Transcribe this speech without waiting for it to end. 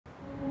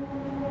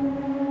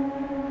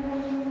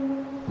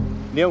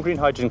NEOM Green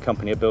Hydrogen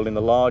Company are building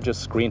the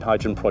largest green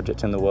hydrogen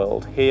project in the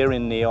world, here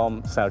in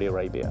NEOM, Saudi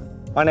Arabia.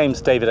 My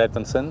name's David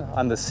Edmondson.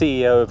 I'm the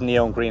CEO of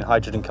NEOM Green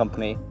Hydrogen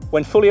Company.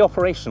 When fully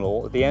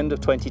operational at the end of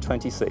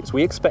 2026,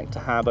 we expect to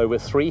have over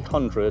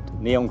 300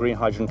 NEOM Green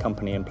Hydrogen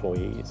Company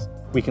employees.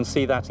 We can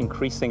see that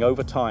increasing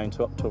over time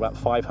to up to about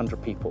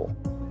 500 people.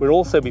 We'll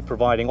also be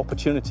providing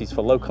opportunities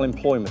for local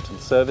employment and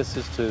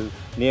services to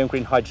NEOM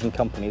Green Hydrogen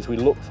Company as we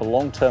look for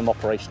long-term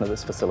operation of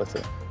this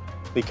facility.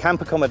 The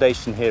camp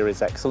accommodation here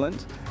is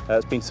excellent.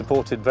 It's been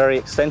supported very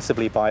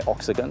extensively by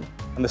Oxagon,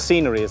 and the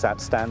scenery is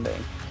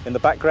outstanding. In the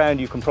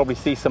background you can probably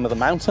see some of the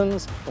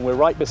mountains, and we're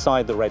right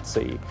beside the Red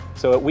Sea.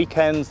 So at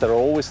weekends there are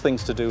always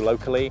things to do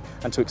locally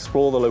and to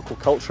explore the local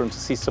culture and to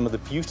see some of the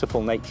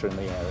beautiful nature in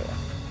the area.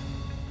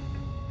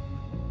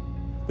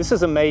 This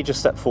is a major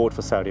step forward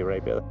for Saudi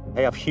Arabia.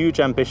 They have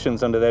huge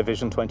ambitions under their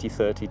Vision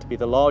 2030 to be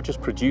the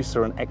largest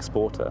producer and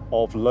exporter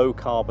of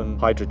low-carbon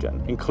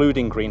hydrogen,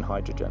 including green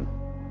hydrogen.